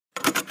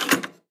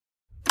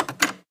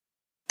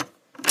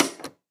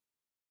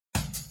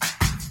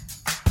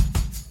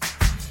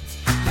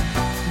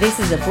This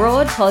is a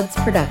Broad Pods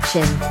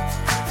production.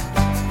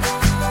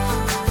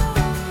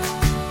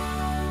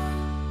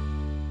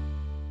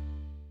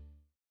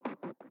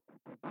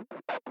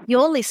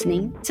 You're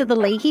listening to the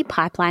Leahy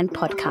Pipeline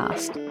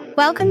podcast.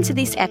 Welcome to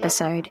this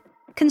episode.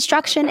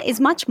 Construction is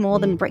much more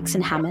than bricks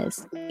and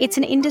hammers. It's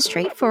an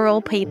industry for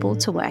all people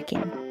to work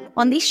in.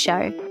 On this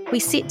show,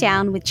 we sit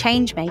down with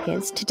change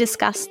makers to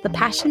discuss the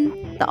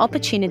passion, the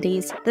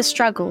opportunities, the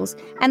struggles,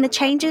 and the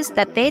changes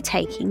that they're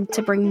taking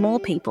to bring more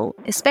people,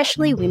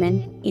 especially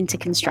women, into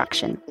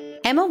construction.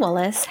 Emma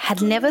Wallace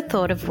had never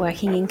thought of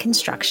working in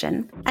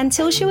construction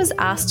until she was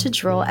asked to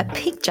draw a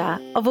picture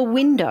of a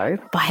window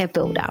by a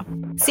builder.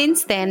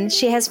 Since then,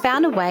 she has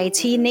found a way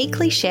to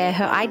uniquely share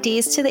her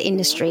ideas to the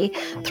industry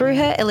through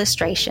her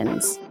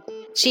illustrations.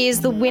 She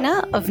is the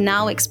winner of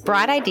NAWIC's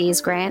Bright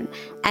Ideas Grant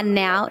and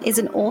now is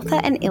an author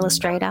and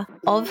illustrator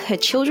of her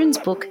children's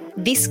book,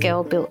 This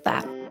Girl Built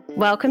That.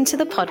 Welcome to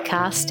the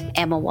podcast,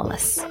 Emma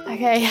Wallace.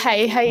 Okay,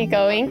 hey, how you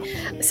going?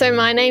 So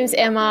my name's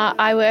Emma.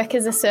 I work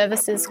as a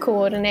services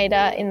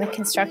coordinator in the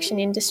construction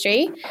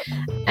industry.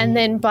 And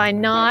then by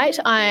night,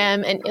 I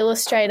am an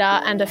illustrator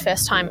and a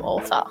first-time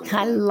author.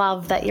 I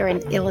love that you're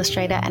an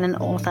illustrator and an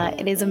author.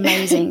 It is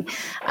amazing.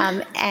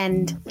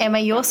 And Emma,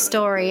 your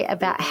story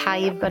about how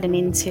you've gotten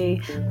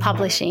into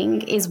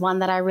publishing is one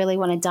that I really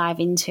want to dive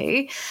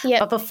into.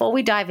 Yep. But before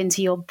we dive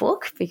into your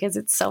book, because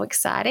it's so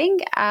exciting,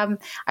 I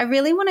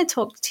really want to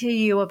talk to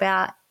you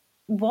about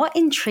what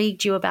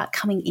intrigued you about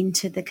coming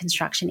into the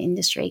construction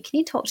industry. Can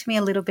you talk to me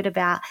a little bit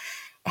about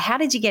how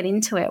did you get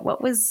into it?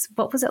 What was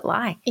it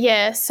like?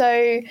 Yeah,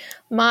 so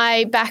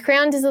my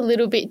background is a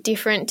little bit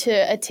different to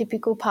a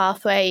typical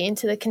pathway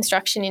into the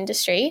construction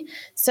industry.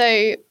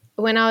 So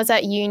when I was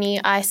at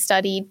uni, I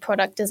studied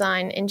product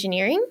design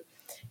engineering.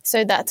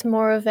 So that's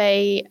more of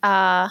a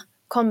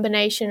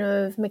combination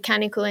of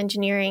mechanical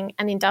engineering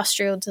and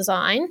industrial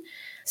design.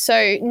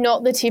 So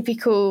not the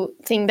typical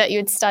thing that you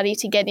would study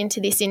to get into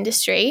this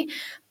industry,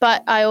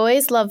 but I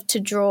always loved to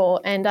draw.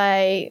 And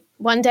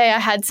one day I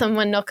had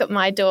someone knock at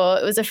my door.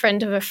 It was a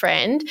friend of a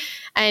friend,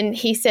 and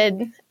he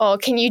said, "Oh,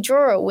 can you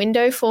draw a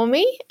window for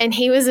me?" And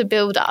he was a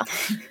builder.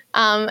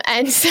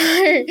 And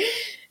so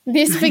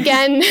this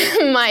began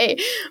this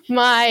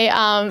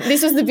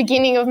was the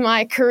beginning of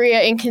my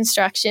career in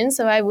construction.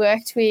 So I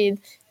worked with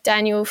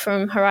Daniel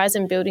from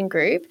Horizon Building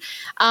Group,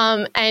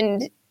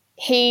 and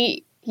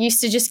he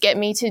used to just get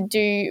me to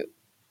do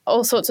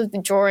all sorts of the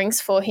drawings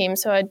for him.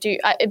 So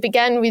it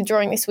began with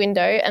drawing this window,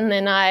 and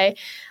then I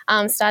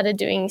started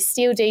doing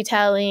steel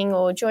detailing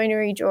or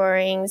joinery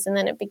drawings, and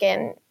then it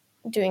began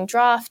doing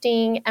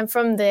drafting. And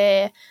from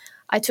there,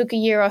 I took a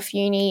year off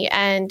uni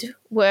and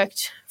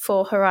worked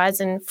for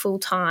Horizon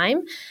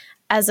full-time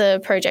as a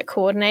project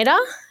coordinator,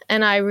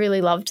 and I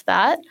really loved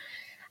that.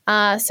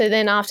 So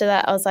then after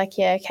that, I was like,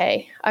 yeah,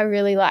 okay, I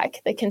really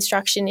like the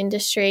construction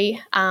industry.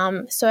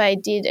 So I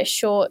did a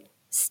short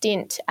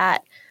stint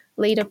at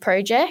Leader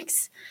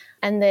Projects,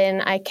 and then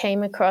I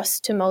came across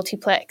to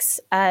Multiplex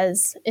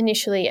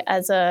initially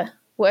as a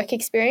work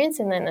experience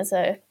and then as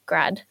a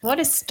grad.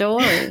 What a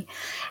story.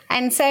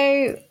 And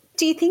so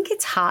do you think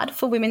it's hard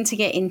for women to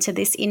get into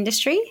this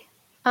industry?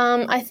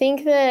 I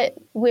think that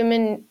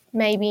women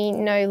maybe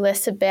know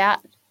less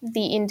about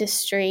the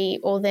industry,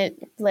 or they're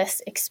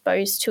less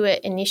exposed to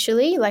it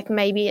initially. Like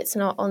maybe it's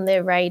not on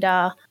their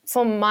radar.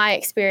 From my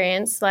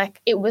experience, like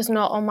it was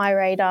not on my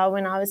radar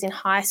when I was in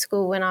high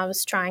school, when I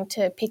was trying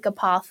to pick a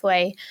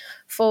pathway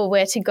for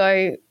where to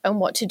go and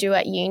what to do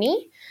at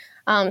uni.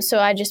 So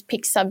I just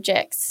picked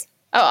subjects.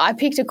 I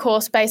picked a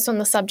course based on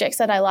the subjects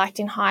that I liked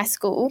in high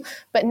school,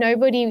 but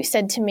nobody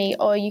said to me,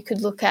 oh, you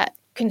could look at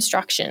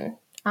construction.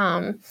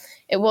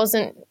 It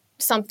wasn't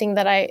something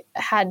that I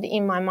had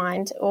in my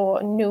mind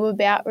or knew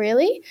about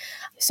really.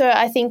 So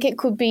I think it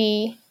could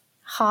be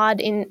hard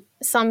in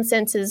some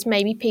senses.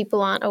 Maybe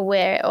people aren't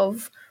aware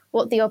of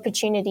what the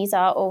opportunities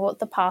are or what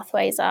the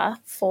pathways are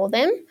for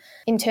them.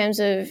 In terms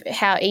of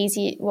how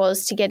easy it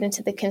was to get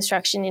into the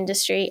construction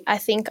industry, I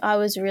think I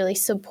was really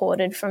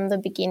supported from the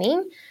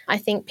beginning. I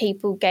think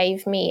people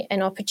gave me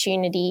an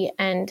opportunity,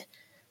 and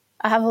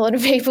I have a lot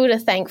of people to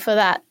thank for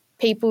that.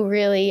 People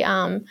really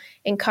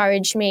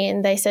encouraged me,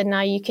 and they said,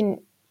 no, you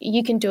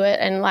can do it,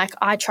 and like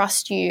I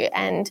trust you,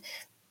 and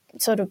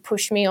sort of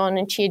pushed me on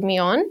and cheered me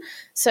on.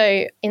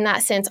 So in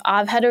that sense,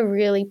 I've had a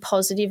really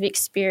positive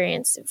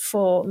experience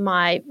for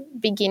my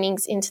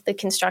beginnings into the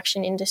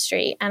construction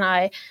industry, and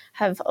I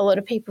have a lot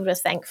of people to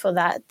thank for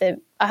that.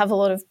 I have a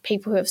lot of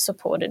people who have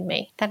supported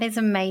me. That is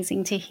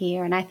amazing to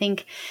hear, and I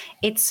think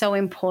it's so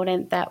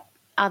important that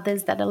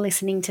others that are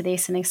listening to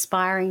this and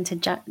aspiring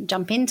to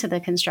jump into the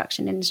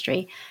construction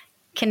industry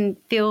can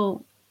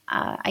feel,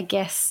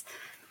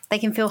 they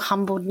can feel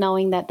humbled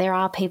knowing that there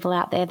are people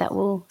out there that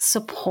will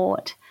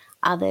support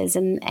others,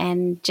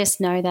 and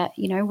just know that,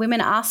 you know, women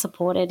are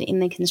supported in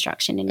the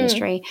construction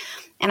industry.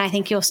 And I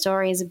think your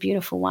story is a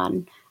beautiful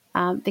one.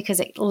 because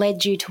it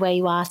led you to where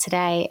you are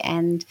today.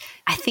 And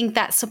I think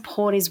that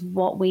support is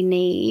what we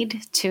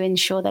need to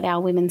ensure that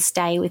our women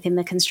stay within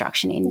the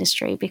construction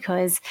industry,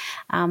 because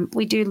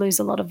we do lose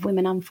a lot of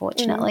women,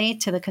 unfortunately,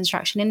 to the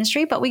construction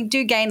industry, but we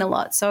do gain a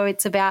lot. So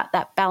it's about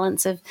that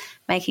balance of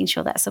making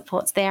sure that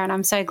support's there. And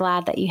I'm so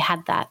glad that you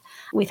had that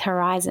with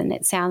Horizon.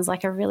 It sounds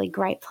like a really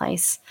great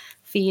place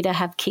for you to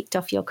have kicked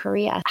off your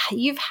career.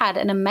 You've had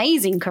an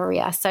amazing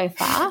career so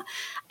far,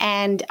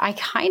 and I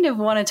kind of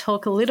want to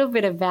talk a little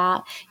bit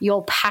about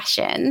your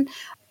passion.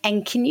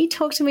 And can you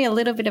talk to me a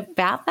little bit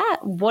about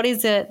that? What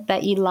is it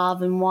that you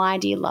love, and why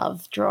do you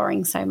love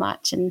drawing so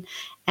much? And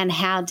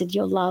how did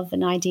your love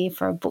and idea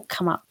for a book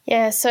come up?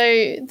 Yeah, so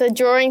the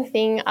drawing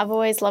thing, I've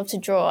always loved to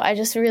draw. I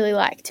just really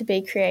like to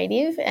be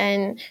creative,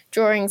 and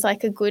drawing's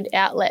like a good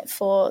outlet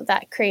for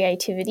that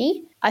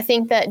creativity. I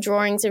think that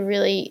drawing's a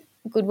really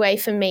good way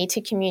for me to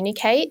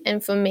communicate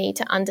and for me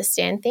to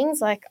understand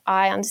things. Like,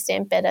 I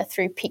understand better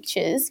through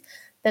pictures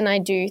than I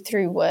do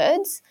through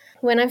words.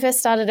 When I first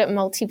started at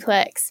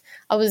Multiplex,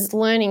 I was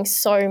learning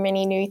so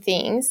many new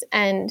things,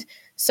 and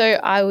so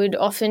I would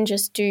often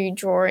just do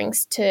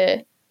drawings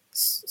to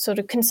sort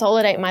of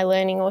consolidate my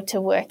learning or to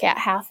work out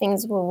how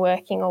things were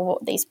working or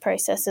what these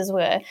processes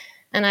were.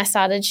 And I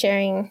started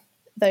sharing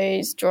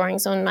those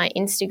drawings on my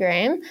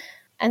Instagram,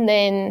 and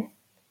then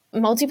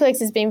Multiplex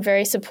has been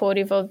very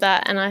supportive of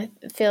that, and I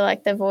feel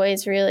like they've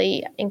always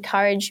really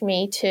encouraged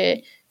me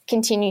to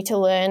continue to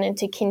learn and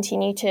to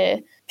continue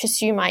to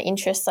pursue my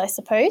interests, I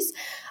suppose.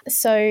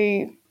 So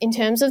in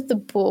terms of the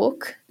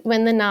book,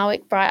 when the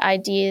Narwick Bright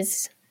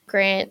Ideas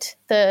grant,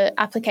 the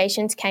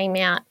applications came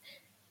out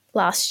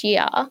last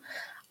year,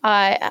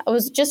 I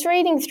was just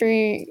reading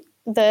through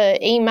the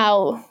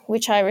email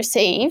which I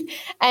received,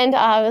 and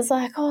I was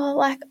like,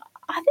 I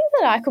think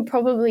that I could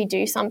probably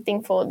do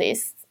something for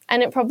this.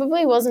 And it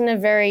probably wasn't a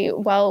very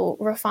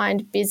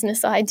well-refined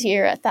business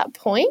idea at that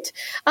point,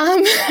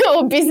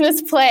 or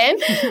business plan.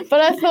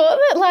 But I thought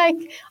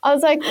that, I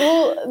was like,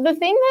 well, the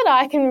thing that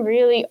I can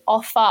really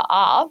offer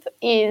up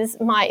is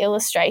my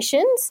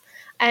illustrations.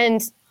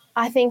 And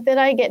I think that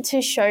I get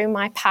to show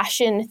my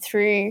passion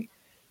through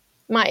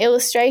my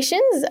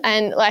illustrations.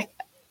 And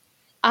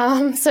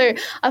so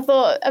I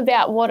thought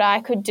about what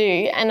I could do.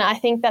 And I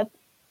think that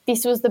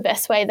this was the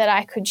best way that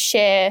I could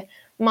share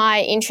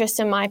my interests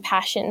and my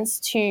passions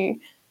to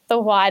the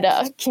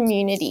wider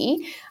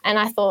community. And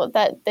I thought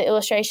that the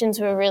illustrations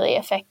were really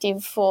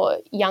effective for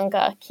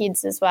younger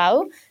kids as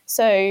well.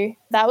 So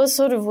that was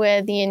sort of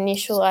where the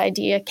initial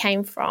idea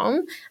came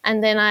from.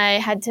 And then I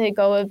had to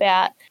go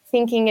about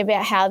thinking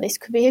about how this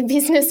could be a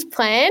business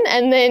plan,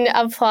 and then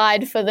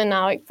applied for the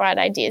Narwick Bright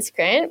Ideas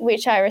grant,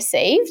 which I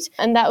received.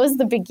 And that was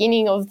the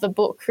beginning of the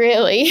book,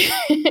 really.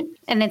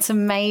 And it's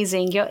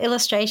amazing. Your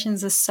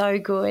illustrations are so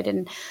good.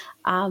 And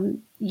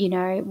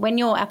when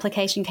your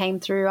application came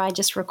through, I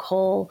just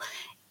recall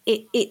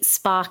it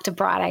sparked a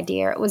bright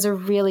idea. It was a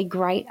really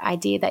great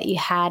idea that you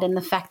had, and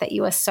the fact that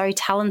you are so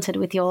talented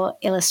with your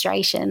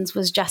illustrations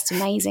was just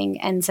amazing.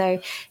 And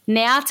so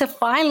now to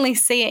finally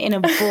see it in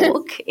a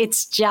book, it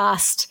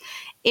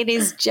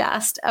is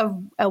just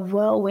a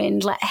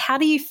whirlwind. How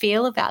do you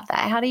feel about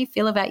that? How do you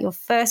feel about your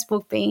first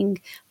book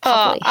being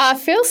published? I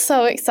feel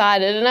so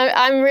excited, and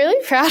I'm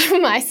really proud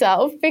of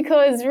myself,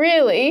 because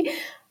really,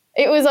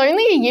 it was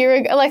only a year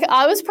ago.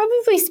 I was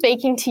probably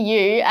speaking to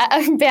you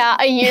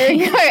about a year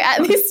ago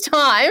at this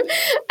time,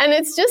 and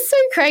it's just so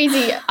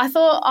crazy. I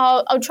thought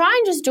I'll try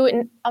and just do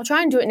it. I'll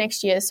try and do it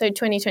next year, so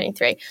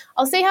 2023.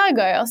 I'll see how I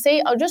go.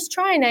 I'll just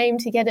try and aim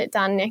to get it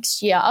done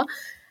next year.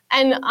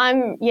 And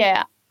I'm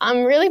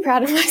really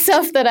proud of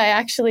myself that I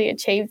actually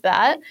achieved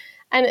that.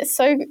 And it's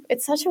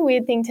such a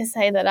weird thing to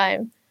say that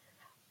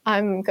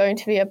I'm going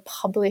to be a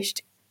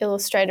published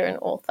illustrator and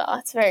author.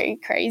 It's very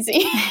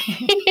crazy.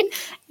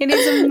 It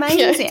is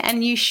amazing,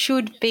 and you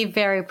should be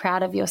very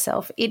proud of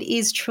yourself. It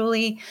is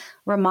truly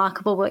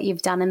remarkable what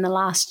you've done in the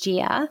last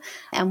year,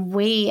 and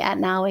we at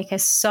Narwick are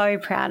so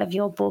proud of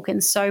your book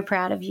and so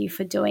proud of you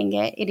for doing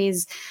it. It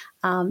is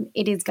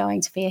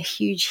going to be a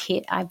huge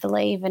hit, I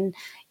believe, and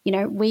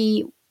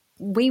we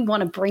want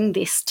to bring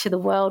this to the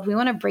world. We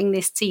want to bring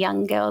this to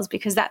young girls,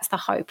 because that's the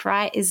hope,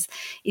 right, is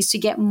to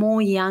get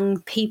more young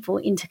people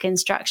into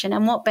construction.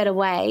 And what better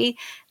way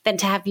than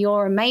to have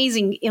your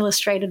amazing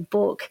illustrated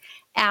book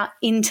out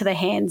into the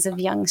hands of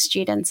young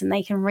students, and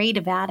they can read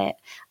about it.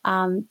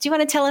 Do you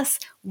want to tell us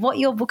what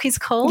your book is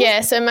called?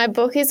 Yeah, so my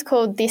book is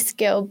called This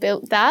Girl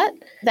Built That.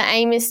 The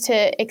aim is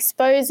to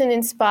expose and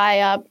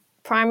inspire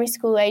primary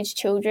school age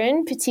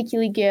children,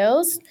 particularly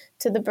girls,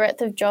 to the breadth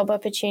of job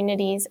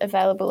opportunities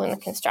available in the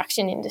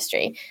construction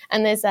industry.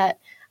 And there's that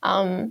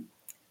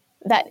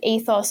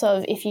ethos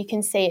of, if you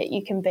can see it,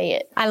 you can be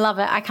it. I love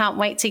it. I can't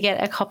wait to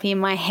get a copy in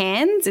my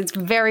hands. It's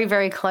very,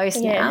 very close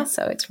now,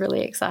 so it's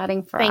really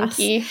exciting for us. Thank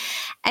you.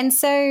 And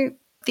so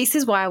This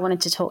is why I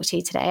wanted to talk to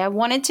you today. I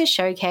wanted to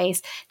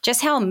showcase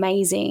just how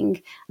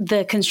amazing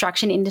the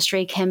construction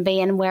industry can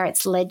be and where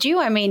it's led you.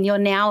 I mean, you're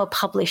now a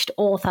published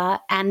author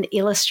and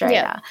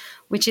illustrator,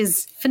 which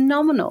is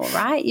phenomenal,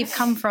 right? You've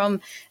come from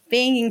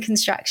being in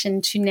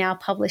construction to now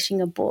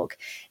publishing a book.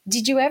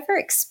 Did you ever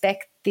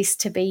expect this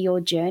to be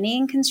your journey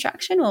in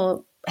construction,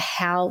 or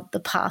how the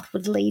path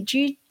would lead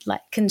you,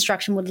 like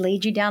construction would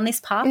lead you down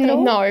this path at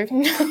all? No.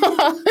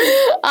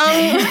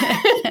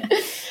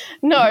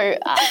 No,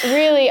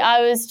 really,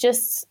 I was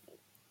just,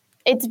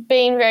 it's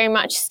been very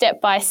much step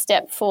by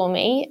step for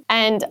me.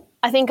 And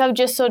I think I've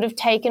just sort of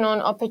taken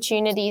on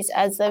opportunities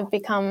as they've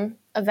become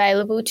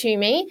available to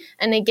me.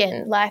 And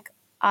again, like,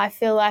 I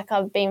feel like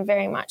I've been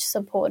very much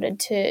supported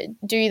to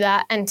do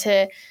that and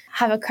to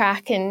have a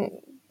crack and,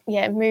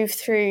 move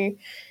through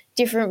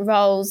different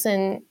roles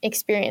and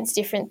experience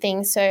different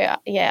things. So,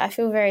 I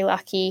feel very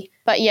lucky.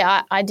 But,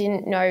 I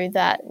didn't know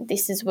that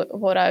this is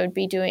what I would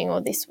be doing,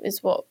 or this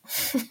is what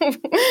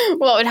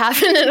what would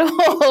happen at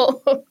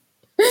all.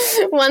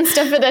 One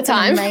step at a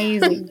time.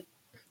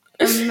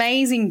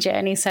 Amazing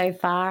journey so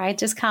far. I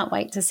just can't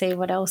wait to see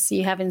what else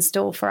you have in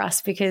store for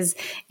us, because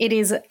it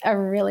is a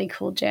really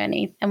cool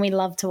journey and we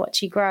love to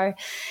watch you grow.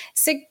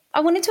 So I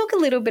want to talk a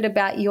little bit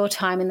about your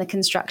time in the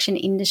construction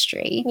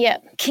industry. Yeah.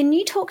 Can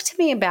you talk to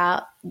me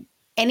about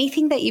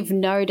anything that you've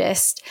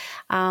noticed,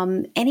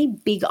 any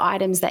big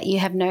items that you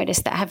have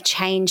noticed that have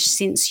changed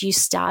since you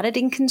started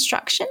in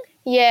construction?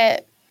 Yeah,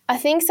 I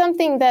think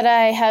something that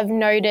I have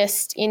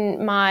noticed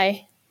in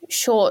my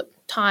short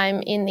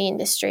time in the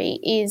industry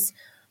is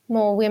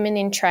more women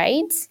in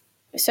trades.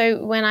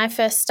 So when I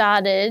first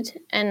started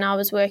and I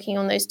was working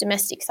on those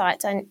domestic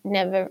sites, I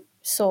never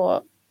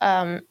saw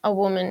a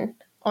woman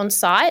on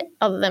site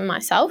other than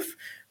myself,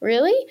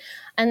 really.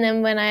 And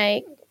then when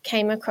I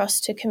came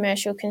across to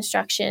commercial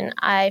construction,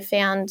 I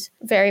found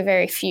very,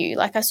 very few.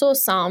 Like, I saw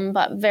some,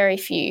 but very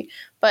few.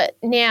 But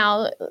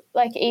now,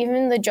 like,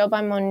 even the job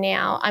I'm on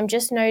now, I'm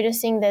just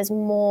noticing there's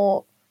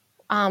more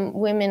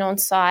women on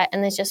site,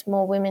 and there's just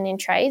more women in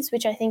trades,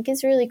 which I think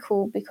is really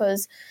cool,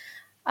 because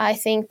I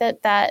think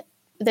that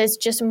there's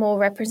just more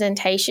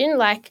representation.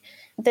 Like,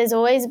 there's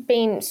always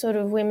been sort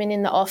of women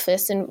in the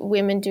office and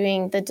women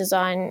doing the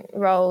design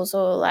roles,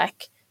 or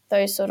like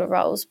those sort of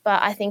roles.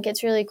 But I think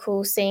it's really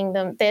cool seeing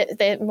them.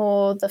 They're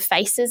more the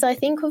faces, I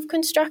think, of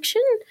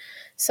construction.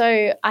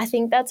 So I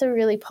think that's a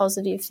really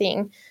positive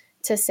thing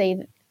to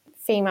see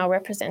female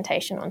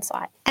representation on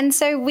site. And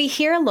so we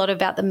hear a lot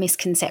about the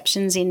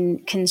misconceptions in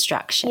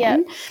construction.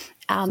 Yep.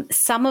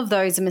 Some of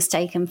those are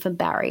mistaken for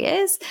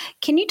barriers.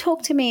 Can you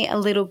talk to me a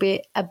little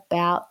bit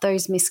about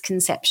those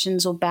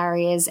misconceptions or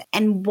barriers,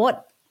 and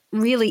what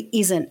really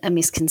isn't a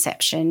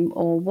misconception,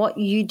 or what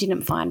you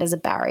didn't find as a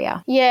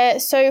barrier? Yeah,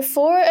 so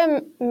for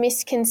a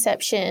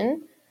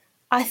misconception,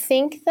 I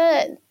think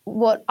that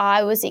what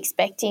I was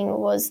expecting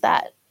was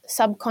that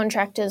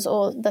subcontractors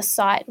or the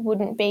site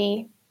wouldn't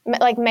be,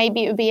 like,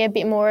 maybe it would be a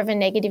bit more of a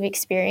negative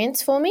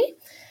experience for me.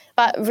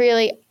 But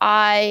really,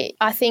 I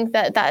think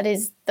that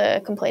is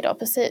the complete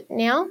opposite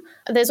now.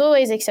 There's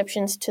always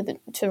exceptions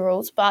to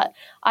rules, but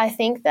I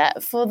think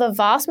that for the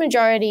vast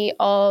majority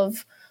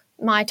of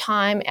my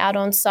time out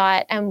on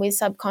site and with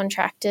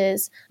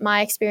subcontractors,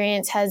 my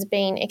experience has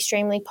been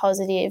extremely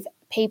positive.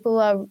 People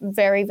are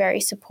very,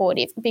 very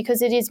supportive,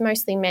 because it is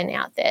mostly men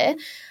out there.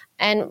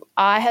 And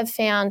I have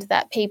found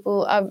that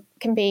people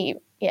can be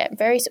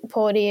very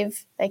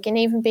supportive. They can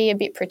even be a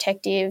bit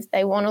protective.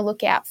 They want to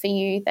look out for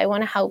you. They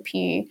want to help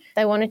you.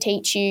 They want to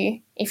teach you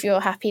if you're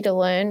happy to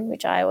learn,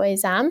 which I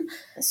always am.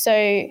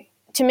 So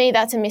to me,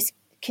 that's a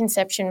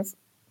misconception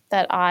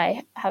that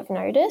I have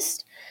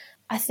noticed.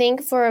 I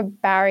think for a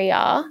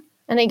barrier,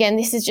 and again,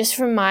 this is just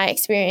from my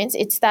experience,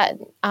 it's that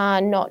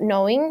not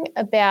knowing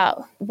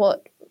about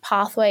what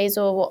pathways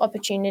or what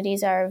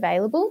opportunities are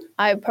available.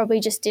 I probably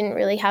just didn't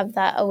really have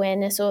that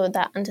awareness or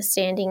that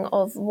understanding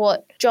of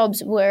what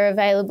jobs were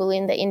available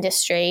in the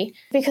industry,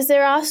 because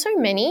there are so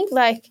many.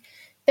 Like,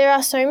 there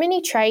are so many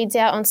trades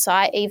out on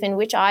site even,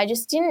 which I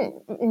just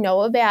didn't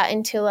know about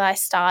until I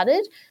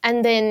started.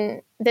 And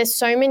then there's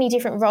so many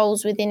different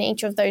roles within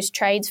each of those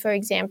trades, for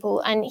example.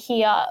 And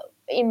here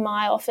in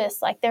my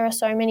office, like, there are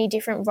so many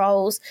different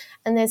roles,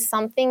 and there's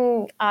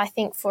something, I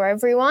think, for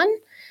everyone.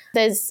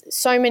 There's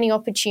so many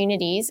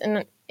opportunities,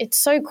 and it's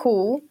so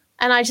cool.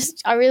 And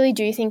I really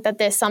do think that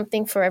there's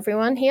something for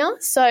everyone here.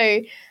 So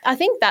I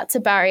think that's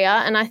a barrier,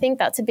 and I think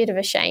that's a bit of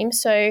a shame.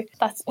 So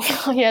that's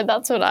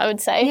what I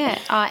would say.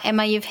 Yeah,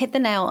 Emma, you've hit the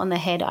nail on the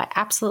head. I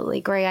absolutely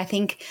agree. I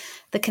think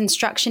the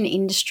construction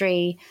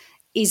industry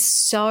is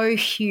so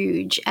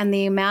huge, and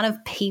the amount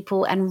of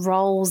people and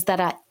roles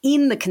that are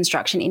in the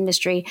construction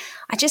industry,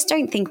 I just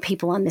don't think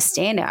people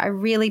understand it. I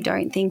really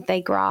don't think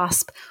they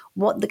grasp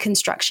what the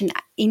construction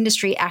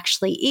industry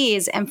actually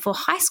is. And for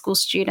high school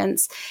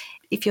students,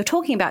 if you're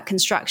talking about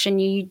construction,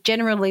 you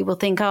generally will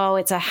think, oh,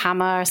 it's a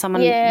hammer or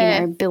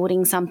someone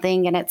building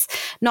something, and it's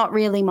not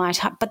really my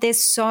type. But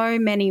there's so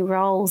many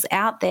roles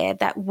out there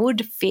that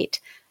would fit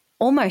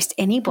almost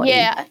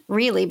anybody,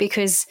 really,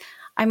 because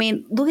I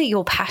mean, look at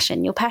your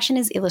passion. Your passion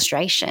is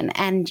illustration,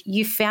 and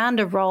you found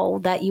a role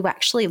that you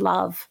actually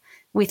love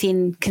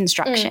within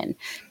construction.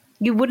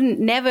 You wouldn't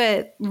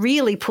never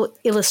really put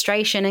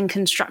illustration and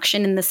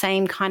construction in the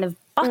same kind of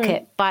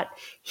bucket, but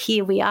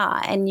here we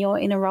are, and you're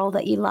in a role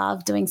that you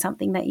love, doing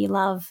something that you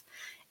love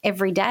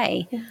every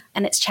day,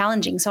 and it's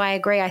challenging. So I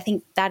agree. I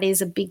think that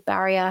is a big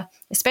barrier,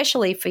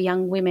 especially for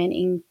young women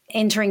in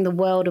entering the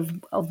world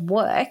of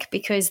work,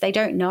 because they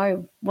don't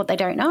know what they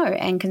don't know,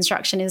 and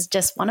construction is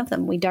just one of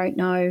them. We don't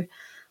know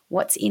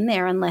what's in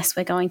there unless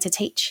we're going to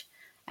teach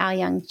our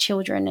young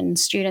children and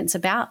students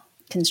about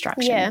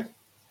construction. Yeah.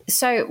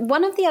 So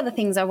one of the other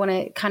things I want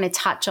to kind of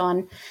touch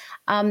on,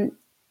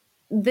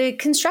 the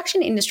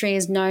construction industry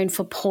is known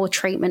for poor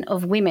treatment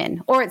of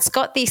women, or it's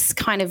got this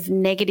kind of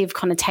negative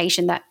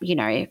connotation that, you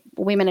know,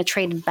 women are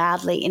treated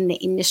badly in the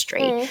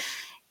industry.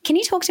 Can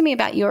you talk to me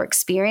about your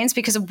experience?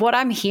 Because what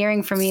I'm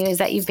hearing from you is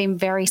that you've been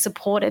very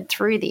supported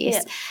through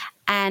this,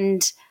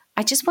 and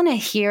I just want to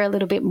hear a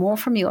little bit more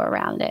from you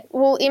around it.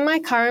 Well, in my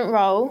current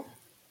role,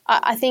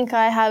 I think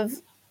I have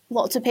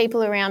lots of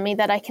people around me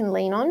that I can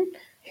lean on,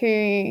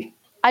 who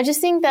I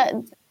just think that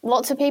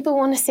lots of people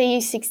want to see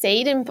you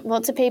succeed, and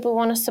lots of people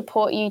want to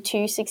support you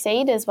to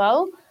succeed as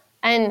well.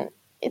 And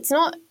it's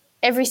not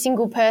every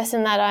single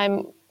person that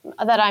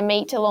I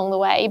meet along the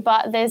way,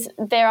 but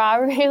there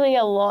are really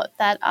a lot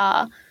that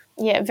are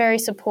very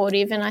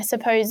supportive. And I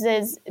suppose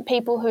there's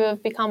people who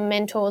have become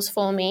mentors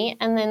for me,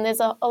 and then there's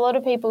a lot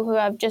of people who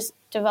I've just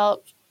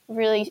developed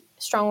really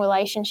strong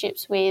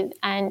relationships with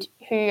and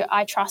who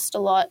I trust a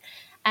lot,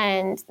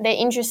 and they're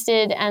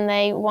interested and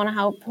they want to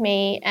help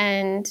me.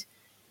 And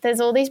there's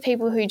all these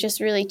people who just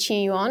really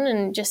cheer you on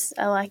and just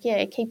are like,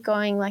 keep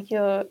going. Like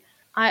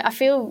I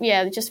feel,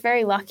 just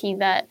very lucky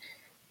that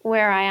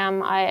where I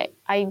am,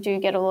 I do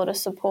get a lot of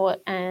support,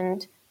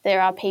 and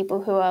there are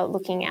people who are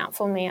looking out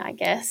for me, I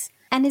guess.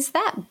 And is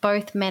that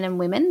both men and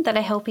women that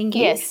are helping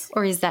you? Yes.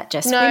 Or is that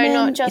just no, women?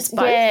 No, not just,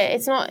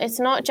 it's both? it's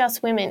not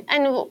just women.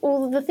 And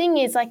well, the thing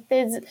is, like,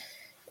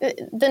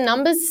 the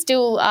numbers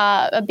still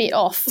are a bit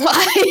off.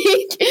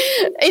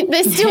 Like,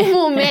 there's still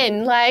more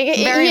men. Like,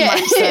 very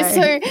much so.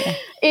 So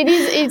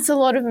it's a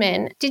lot of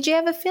men. Did you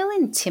ever feel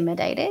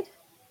intimidated,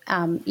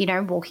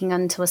 walking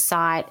onto a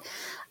site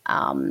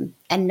and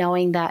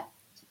knowing that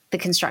the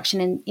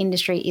construction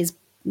industry is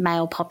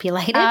male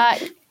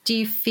populated? Do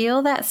you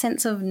feel that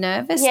sense of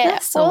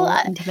nervousness or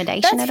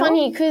intimidation that's at all?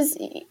 Funny because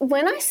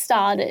when I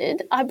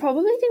started, I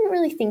probably didn't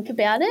really think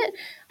about it.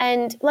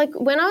 And like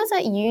when I was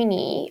at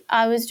uni,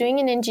 I was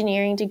doing an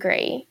engineering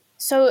degree.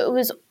 So it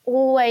was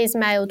always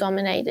male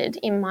dominated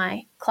in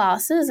my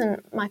classes and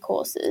my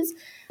courses.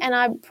 And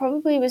I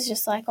probably was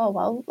just like, oh,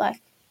 well,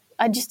 like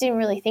I just didn't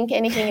really think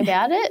anything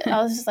about it.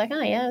 I was just like,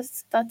 oh,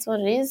 yes, that's what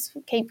it is.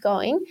 Keep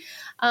going.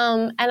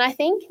 And I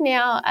think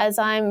now as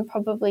I'm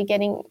probably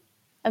getting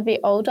a bit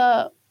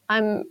older,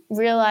 I'm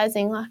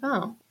realising like,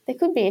 oh, there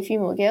could be a few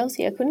more girls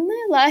here, couldn't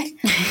there?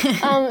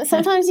 Like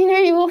sometimes,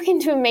 you walk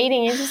into a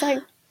meeting and you're just like,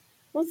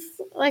 what's,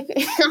 like,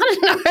 I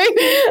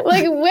don't know,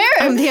 like where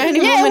I'm the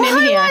only woman in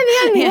here. Am I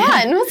the only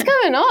one? What's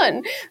going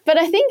on? But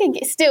I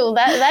think still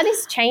that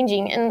is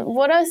changing. And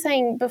what I was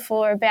saying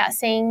before about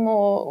seeing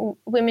more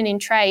women in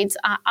trades,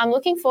 I'm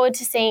looking forward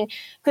to seeing,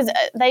 because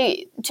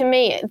to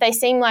me, they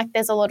seem like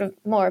there's a lot of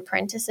more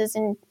apprentices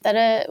that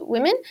are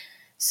women.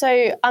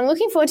 So I'm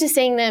looking forward to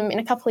seeing them in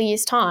a couple of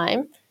years'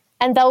 time,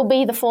 and they'll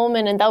be the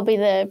foremen and they'll be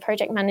the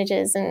project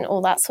managers and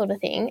all that sort of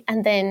thing,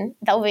 and then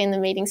they'll be in the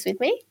meetings with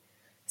me.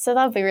 So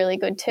that would be really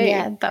good too.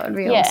 Yeah, that would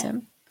be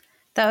awesome.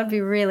 That would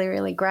be really,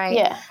 really great.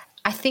 Yeah.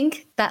 I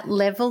think that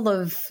level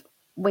of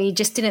where you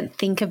just didn't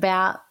think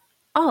about,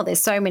 oh,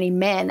 there's so many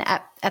men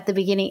at the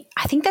beginning,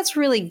 I think that's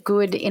really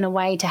good in a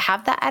way to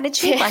have that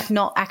attitude, like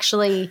not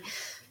actually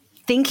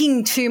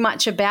thinking too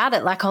much about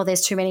it, like, oh,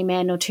 there's too many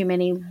men or too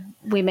many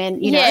women.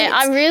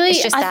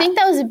 I think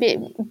that was a bit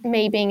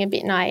me being a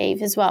bit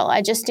naive as well.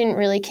 I just didn't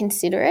really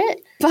consider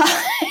it. But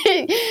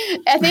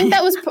I think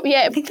that was,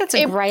 I think that's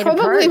a great approach.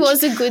 It probably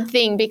was a good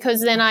thing,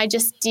 because then I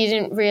just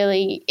didn't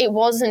really, it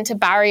wasn't a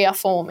barrier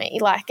for me.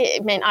 Like,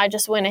 it meant I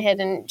just went ahead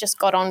and just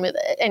got on with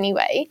it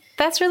anyway.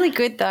 That's really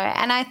good though.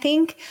 And I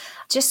think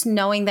just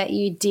knowing that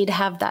you did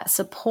have that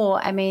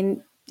support, I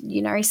mean,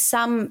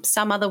 some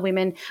other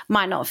women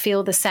might not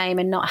feel the same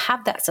and not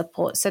have that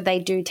support. So they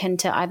do tend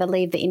to either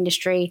leave the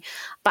industry,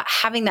 but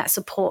having that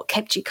support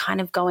kept you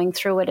kind of going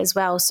through it as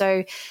well.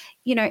 So,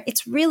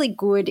 it's really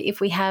good if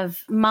we have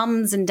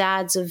mums and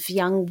dads of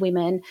young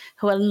women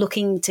who are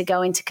looking to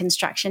go into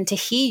construction to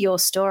hear your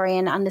story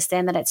and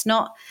understand that it's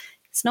not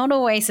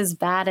always as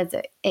bad as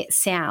it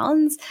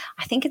sounds.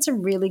 I think it's a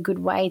really good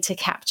way to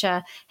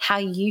capture how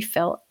you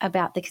felt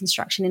about the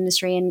construction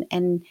industry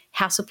and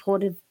how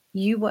supportive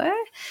you were.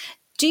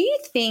 Do you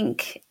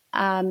think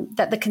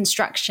that the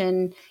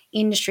construction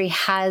industry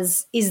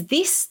is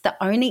this the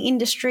only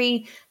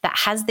industry that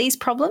has these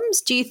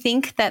problems? Do you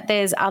think that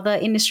there's other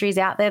industries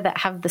out there that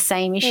have the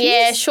same issues?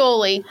 Yeah,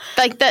 surely.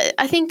 Like that,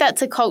 I think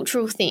that's a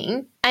cultural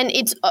thing, and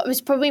it was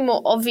probably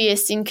more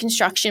obvious in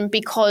construction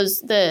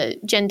because the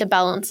gender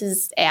balance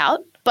is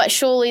out. But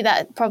surely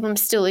that problem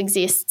still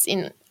exists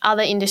in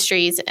other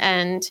industries,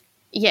 and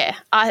yeah,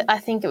 I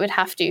think it would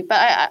have to.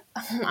 But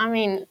I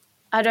mean,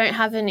 I don't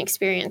have an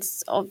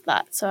experience of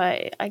that, so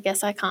I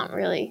guess I can't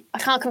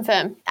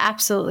confirm.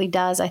 Absolutely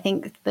does. I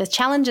think the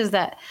challenges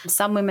that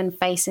some women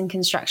face in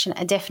construction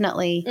are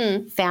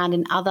definitely found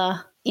in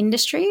other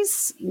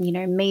industries,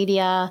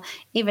 media,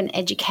 even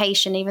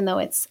education, even though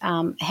it's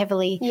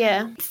heavily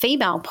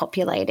female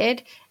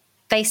populated.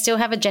 They still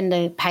have a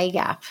gender pay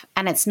gap,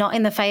 and it's not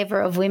in the favour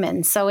of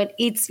women. So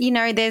it's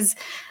there's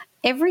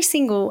every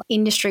single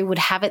industry would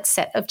have its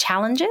set of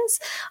challenges.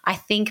 I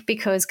think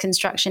because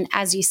construction,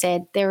 as you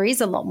said, there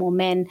is a lot more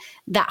men,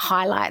 that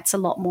highlights a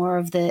lot more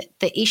of the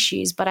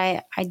issues. But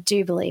I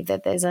do believe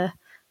that there's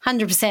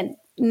 100%,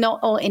 not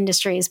all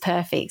industry is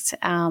perfect.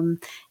 And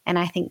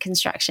I think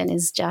construction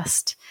is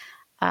just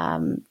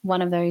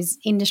one of those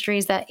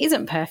industries that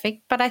isn't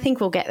perfect, but I think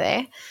we'll get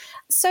there.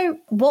 So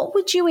what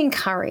would you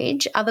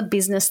encourage other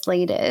business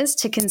leaders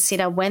to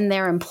consider when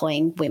they're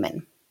employing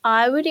women?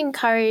 I would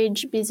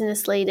encourage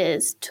business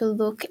leaders to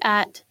look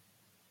at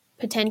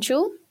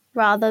potential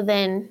rather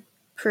than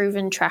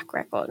proven track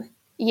record.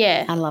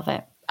 Yeah. I love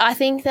it. I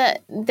think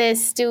that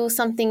there's still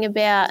something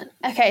about,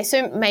 okay,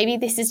 so maybe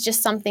this is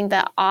just something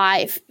that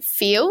I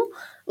feel,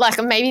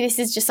 like maybe this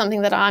is just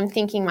something that I'm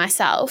thinking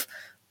myself,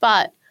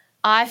 but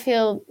I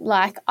feel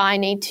like I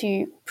need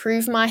to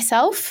prove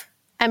myself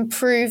and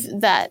prove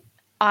that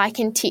I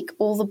can tick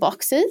all the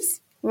boxes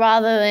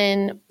rather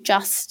than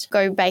just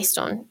go based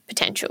on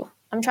potential.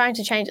 I'm trying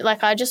to change it.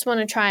 Like, I just want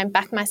to try and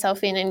back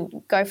myself in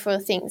and go for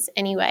things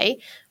anyway.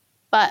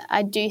 But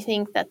I do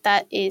think that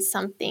that is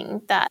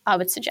something that I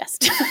would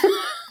suggest.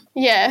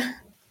 Yeah.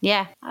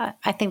 Yeah,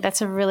 I think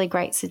that's a really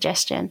great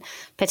suggestion.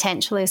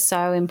 Potential is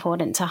so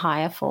important to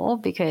hire for,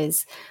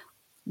 because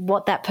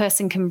what that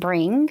person can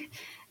bring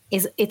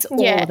it's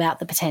all about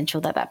the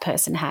potential that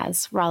person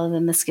has rather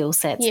than the skill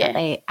sets that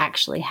they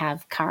actually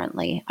have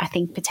currently. I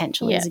think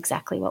potential is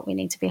exactly what we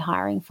need to be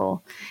hiring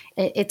for.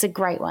 It's a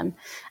great one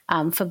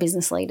for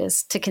business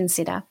leaders to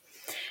consider.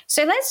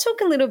 So let's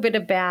talk a little bit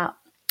about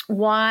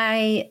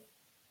what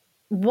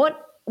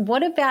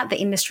about the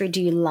industry do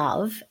you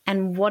love,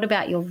 and what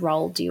about your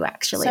role do you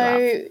actually love?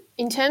 So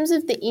in terms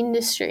of the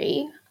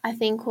industry, I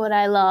think what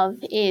I love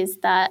is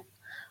that,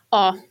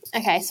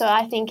 so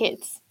I think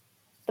it's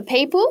the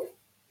people,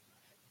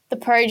 the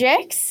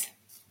projects,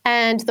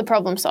 and the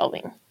problem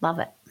solving. Love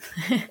it.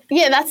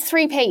 Yeah, that's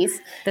 3 Ps.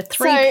 The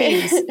 3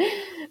 Ps.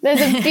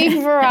 There's a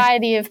big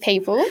variety of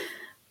people.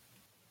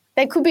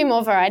 There could be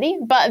more variety,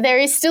 but there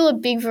is still a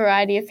big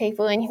variety of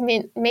people, and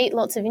you meet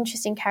lots of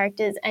interesting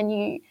characters, and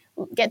you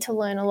get to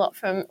learn a lot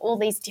from all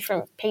these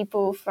different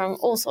people from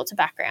all sorts of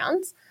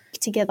backgrounds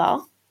together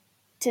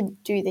to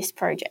do this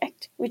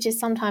project, which is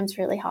sometimes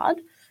really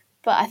hard,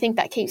 but I think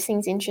that keeps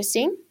things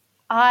interesting.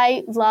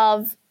 I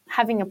love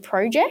having a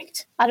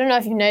project. I don't know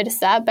if you've noticed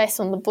that based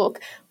on the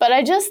book, but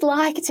I just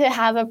like to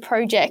have a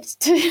project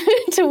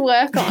to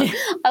work on.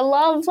 I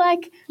love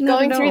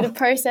going through the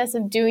process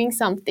of doing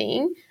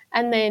something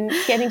and then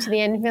getting to the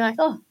end and being like,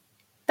 oh,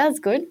 that's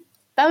good.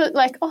 That was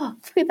like, oh,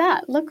 look at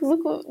that. Look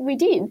what we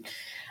did.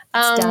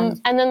 And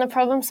then the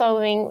problem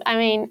solving, I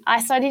mean,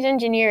 I studied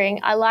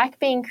engineering. I like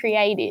being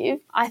creative.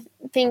 I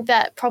think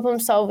that problem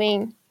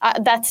solving,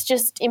 that's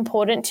just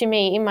important to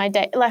me in my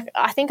day. Like,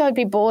 I think I would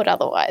be bored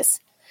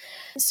otherwise.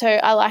 So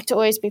I like to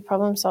always be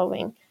problem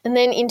solving. And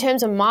then in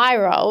terms of my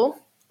role,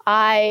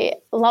 I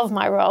love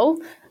my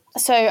role.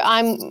 So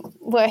I'm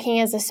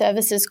working as a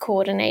services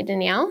coordinator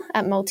now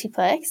at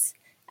Multiplex.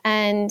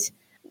 And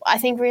I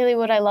think really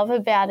what I love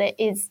about it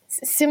is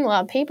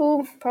similar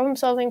people, problem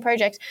solving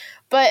projects.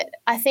 But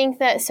I think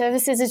that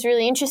services is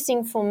really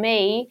interesting for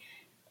me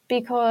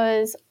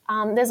because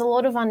there's a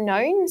lot of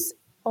unknowns,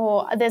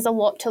 or there's a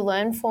lot to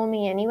learn for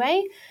me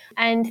anyway.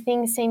 And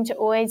things seem to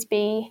always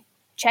be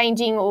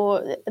changing,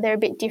 or they're a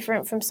bit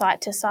different from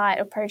site to site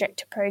or project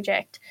to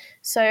project.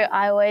 So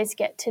I always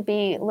get to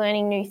be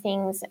learning new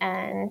things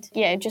and,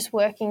 just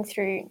working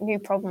through new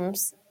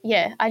problems.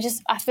 Yeah, I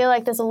feel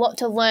like there's a lot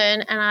to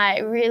learn, and I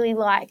really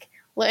like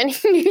learning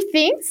new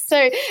things.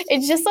 So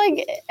it's just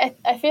like,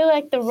 I feel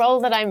like the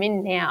role that I'm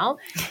in now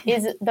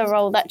is the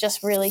role that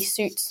just really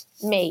suits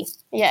me.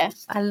 Yeah.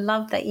 I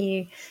love that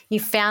you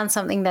found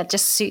something that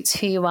just suits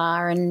who you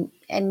are, and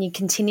you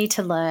continue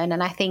to learn.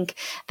 And I think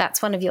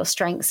that's one of your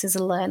strengths as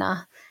a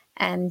learner,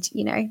 and,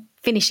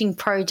 finishing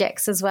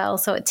projects as well.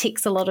 So it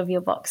ticks a lot of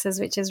your boxes,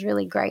 which is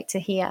really great to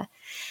hear.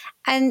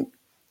 And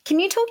can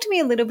you talk to me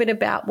a little bit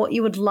about what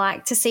you would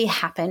like to see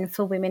happen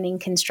for women in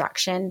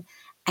construction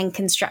and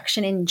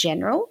construction in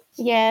general?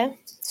 Yeah.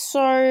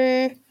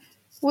 So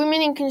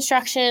women in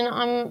construction,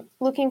 I'm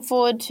looking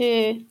forward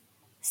to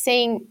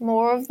seeing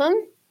more of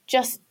them,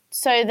 just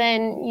so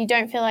then you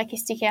don't feel like you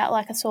stick out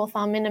like a sore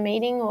thumb in a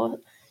meeting. Or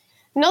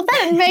not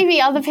that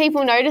maybe other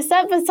people notice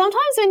that, but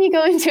sometimes when you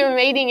go into a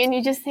meeting and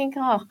you just think,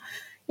 oh,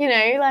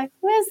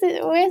 where's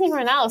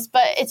everyone else?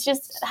 But it's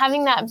just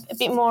having that a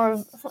bit more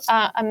of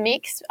a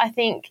mix. I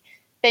think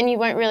then you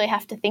won't really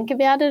have to think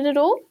about it at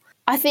all.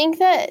 I think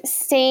that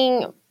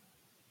seeing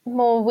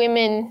more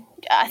women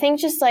I think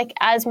just like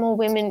as more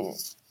women,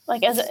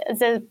 like as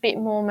there's a bit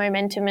more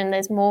momentum and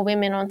there's more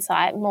women on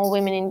site, more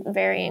women in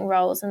varying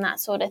roles and that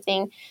sort of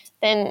thing,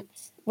 then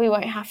we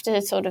won't have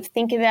to sort of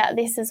think about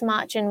this as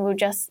much, and we'll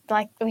just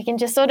like we can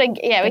just sort of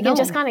we can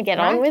just kind of get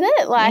on with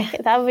it.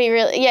 Like that would be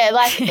really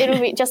like it'll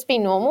be just be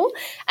normal.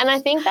 And I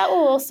think that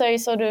will also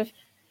sort of,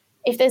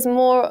 if there's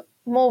more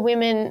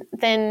women,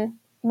 then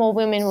more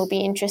women will be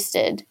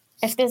interested.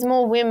 If there's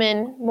more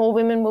women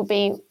will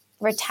be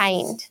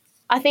retained.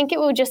 I think it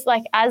will just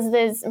like as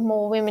there's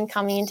more women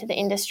coming into the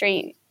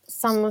industry,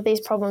 some of these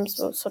problems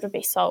will sort of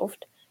be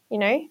solved, you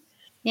know?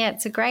 Yeah,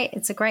 it's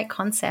a great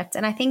concept.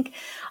 And I think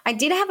I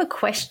did have a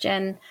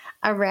question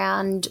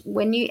around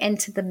when you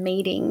enter the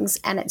meetings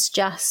and it's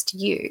just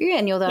you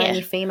and you're the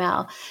only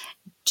female.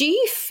 Do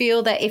you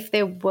feel that if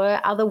there were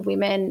other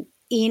women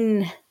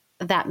in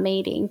that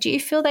meeting, do you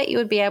feel that you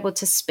would be able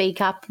to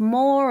speak up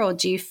more, or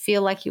do you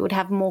feel like you would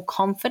have more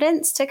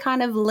confidence to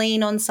kind of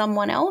lean on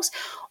someone else?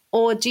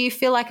 Or do you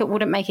feel like it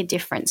wouldn't make a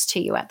difference to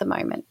you at the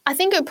moment? I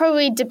think it would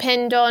probably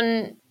depend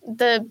on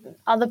the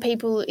other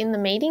people in the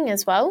meeting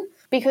as well,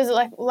 because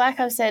like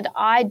I've said,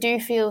 I do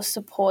feel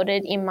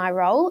supported in my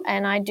role,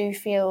 and I do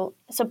feel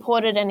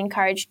supported and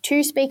encouraged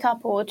to speak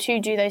up or to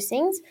do those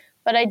things.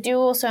 But I do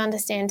also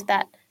understand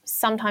that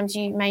sometimes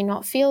you may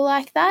not feel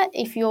like that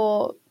if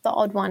you're the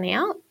odd one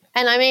out.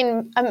 And I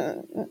mean,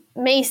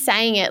 me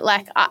saying it,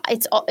 like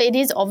it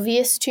is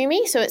obvious to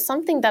me, so it's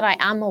something that I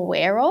am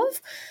aware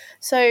of.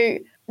 So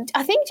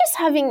I think just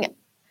having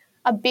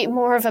a bit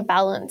more of a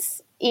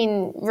balance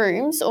in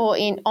rooms or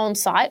in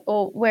on-site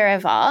or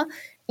wherever,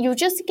 you'll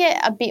just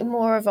get a bit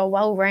more of a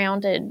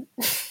well-rounded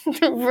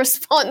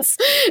response,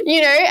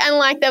 you know, and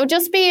like there'll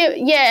just be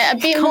a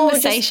bit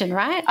conversation, more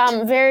right?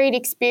 Varied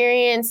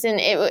experience, and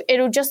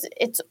it'll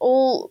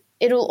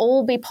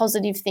all be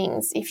positive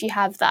things if you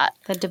have that.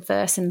 The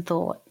diverse in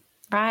thought,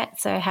 right?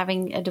 So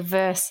having a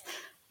diverse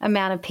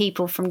amount of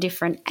people from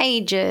different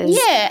ages.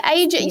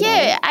 Ages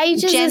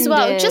genders, as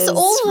well. Just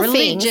all the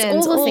religions,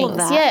 things. All the things. of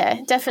that.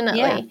 Yeah, definitely.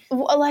 Yeah.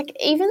 Like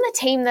even the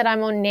team that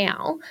I'm on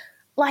now,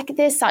 like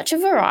there's such a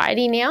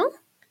variety now,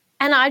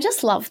 and I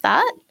just love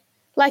that.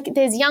 Like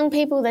there's young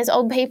people, there's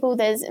old people,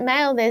 there's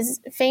male, there's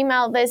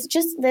female, there's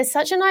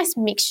such a nice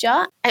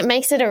mixture. It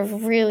makes it a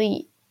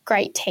really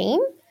great team,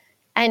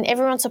 and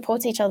everyone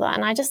supports each other,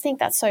 and I just think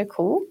that's so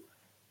cool.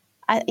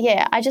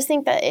 I just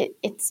think that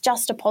it's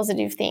just a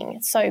positive thing.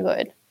 It's so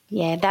good.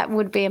 Yeah, that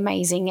would be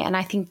amazing. And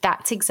I think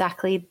that's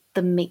exactly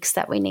the mix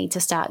that we need to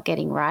start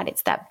getting right.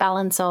 It's that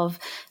balance of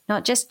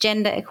not just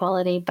gender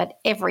equality, but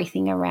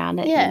everything around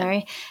it, you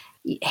know.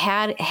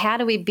 How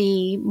do we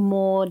be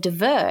more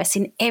diverse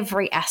in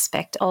every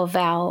aspect of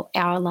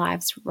our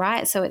lives,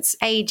 right? So it's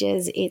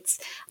ages, it's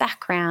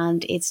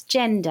background, it's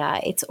gender,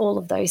 it's all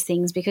of those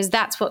things, because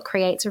that's what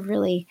creates a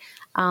really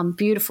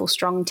beautiful,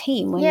 strong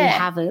team when you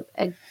have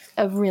a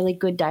really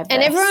good diverse.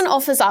 And everyone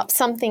offers up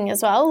something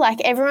as well. Like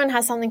everyone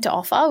has something to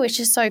offer, which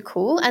is so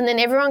cool. And then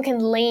everyone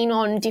can lean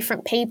on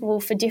different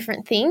people for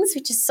different things,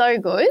 which is so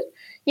good.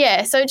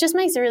 Yeah, so it just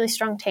makes a really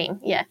strong team,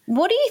 yeah.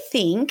 What do you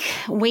think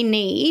we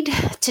need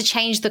to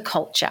change the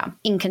culture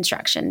in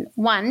construction?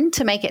 One,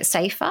 to make it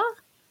safer,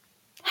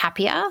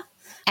 happier,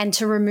 and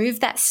to remove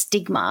that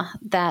stigma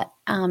that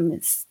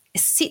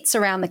sits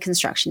around the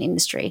construction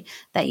industry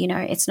that, you know,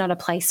 it's not a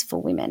place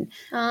for women.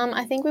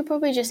 I think we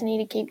probably just need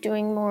to keep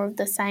doing more of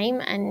the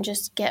same and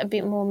just get a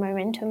bit more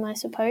momentum, I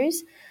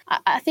suppose.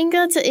 I think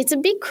it's a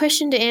big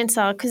question to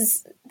answer,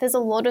 because there's a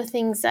lot of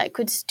things that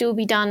could still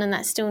be done and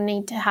that still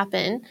need to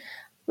happen.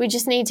 We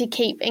just need to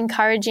keep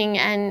encouraging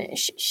and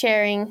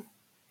sharing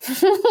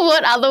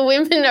what other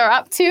women are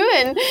up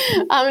to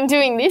and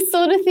doing this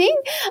sort of thing.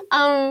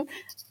 And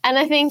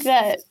I think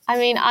that, I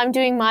mean, I'm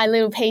doing my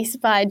little piece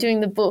by doing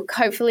the book,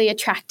 hopefully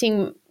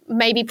attracting,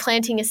 maybe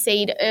planting a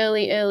seed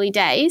early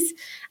days.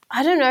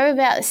 I don't know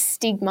about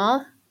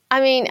stigma.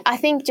 I mean, I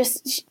think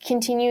just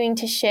continuing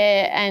to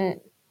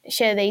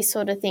share these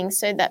sort of things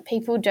so that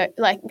people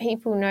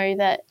know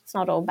that it's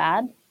not all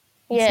bad.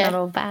 Yeah. It's not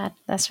all bad.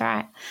 That's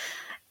right.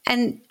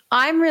 And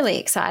I'm really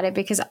excited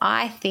because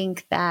I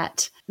think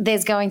that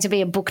there's going to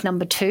be a book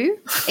number 2,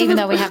 even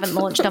though we haven't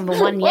launched number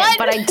 1 yet.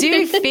 But I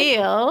do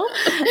feel,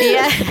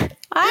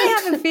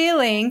 I have a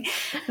feeling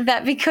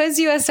that because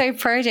you are so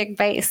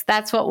project-based,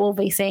 that's what we'll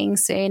be seeing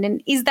soon.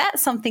 And is that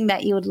something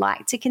that you would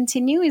like to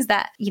continue? Is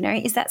that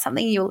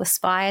something you'll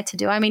aspire to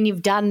do? I mean,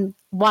 you've done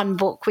 1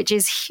 book, which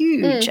is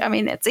huge. I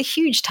mean, it's a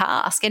huge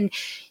task. And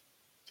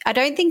I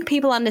don't think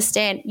people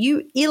understand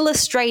you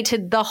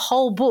illustrated the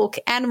whole book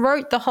and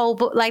wrote the whole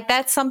book. Like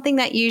that's something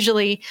that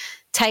usually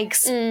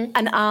takes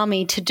an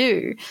army to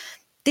do.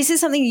 This is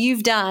something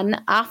you've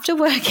done after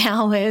work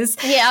hours.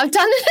 Yeah, I've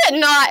done it at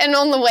night and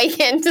on the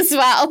weekend as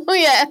well.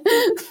 Yeah.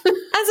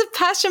 As a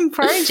passion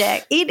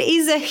project, it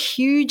is a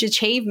huge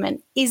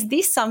achievement. Is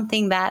this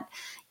something that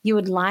you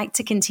would like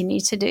to continue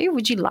to do?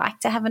 Would you like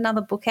to have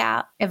another book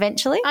out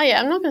eventually? Oh, yeah,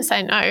 I'm not going to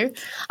say no.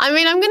 I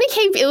mean, I'm going to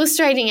keep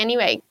illustrating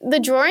anyway. The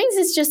drawings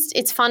is just,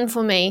 it's fun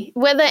for me.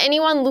 Whether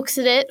anyone looks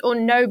at it or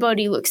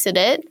nobody looks at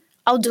it,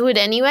 I'll do it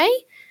anyway.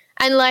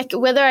 And like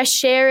whether I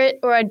share it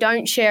or I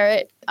don't share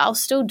it, I'll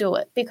still do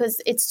it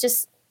because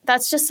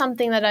that's just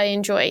something that I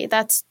enjoy.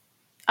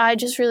 I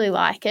just really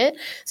like it.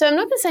 So I'm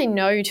not going to say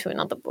no to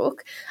another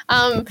book.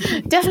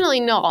 Definitely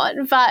not,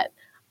 but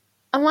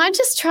I might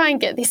just try and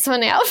get this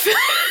one out.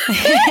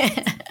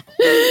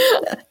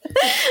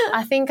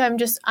 I think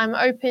I'm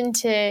open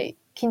to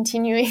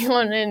continuing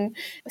on and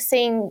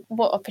seeing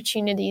what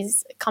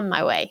opportunities come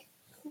my way.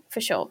 For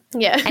sure.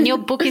 Yeah. And your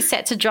book is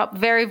set to drop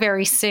very,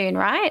 very soon,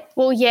 right?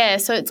 Well, yeah.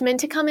 So it's meant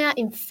to come out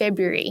in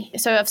February.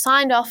 So I've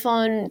signed off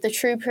on the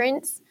true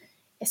prints.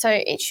 So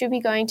it should be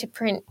going to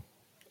print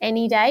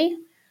any day.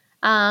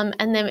 And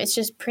then it's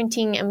just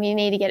printing and we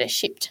need to get it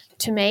shipped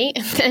to me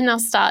and I'll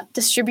start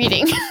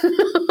distributing.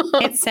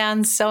 It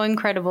sounds so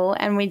incredible.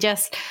 And we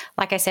just,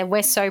 like I said,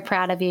 we're so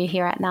proud of you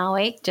here at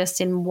NAWIC,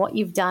 just in what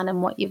you've done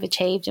and what you've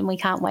achieved. And we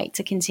can't wait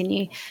to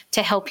continue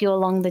to help you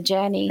along the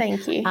journey.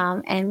 Thank you.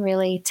 And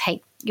really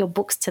take your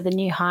books to the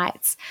new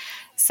heights.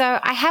 So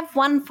I have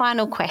one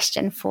final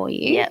question for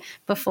you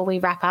before we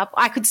wrap up.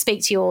 I could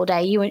speak to you all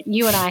day. You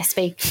and I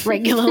speak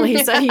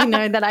regularly, so you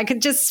know that I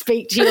could just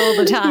speak to you all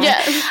the time.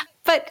 Yeah.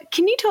 But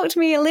can you talk to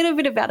me a little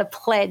bit about a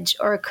pledge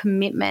or a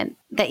commitment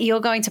that you're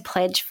going to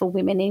pledge for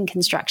women in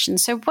construction?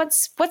 So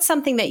what's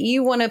something that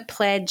you want to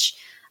pledge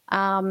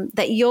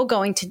that you're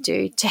going to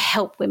do to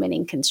help women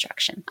in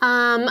construction?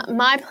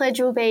 My pledge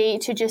will be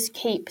to just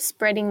keep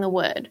spreading the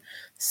word.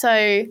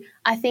 So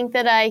I think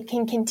that I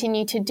can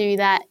continue to do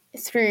that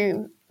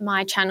through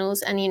my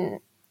channels and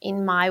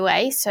in my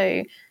way.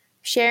 So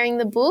sharing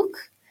the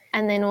book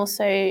and then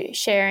also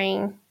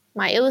sharing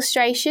my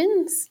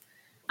illustrations.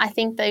 I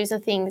think those are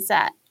things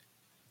that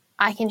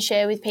I can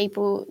share with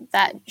people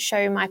that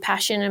show my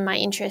passion and my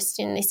interest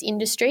in this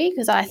industry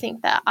because I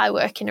think that I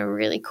work in a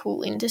really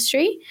cool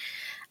industry.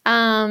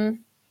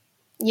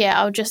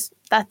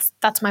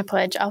 That's my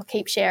pledge. I'll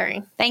keep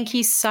sharing. Thank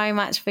you so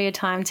much for your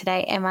time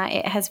today, Emma.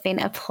 It has been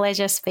a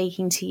pleasure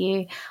speaking to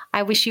you.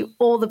 I wish you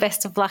all the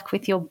best of luck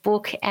with your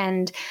book,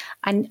 and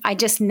I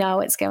just know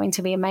it's going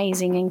to be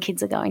amazing and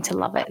kids are going to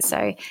love it.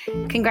 So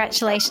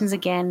congratulations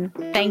again.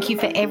 Thank you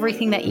for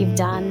everything that you've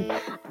done,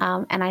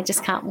 and I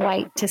just can't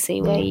wait to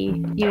see where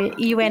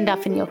you end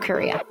up in your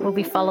career. We'll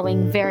be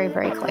following very,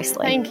 very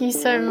closely. Thank you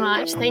so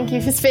much. Thank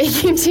you for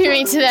speaking to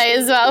me today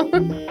as well.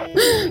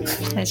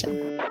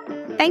 Pleasure.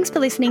 Thanks for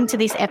listening to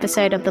this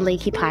episode of The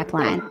Leaky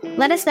Pipeline.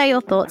 Let us know your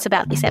thoughts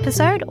about this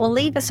episode or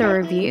leave us a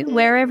review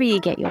wherever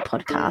you get your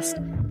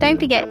podcast. Don't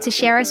forget to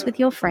share us with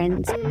your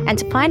friends, and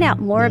to find out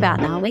more about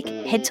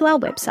NAWIC, head to our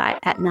website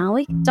at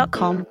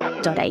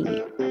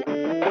nawic.com.au.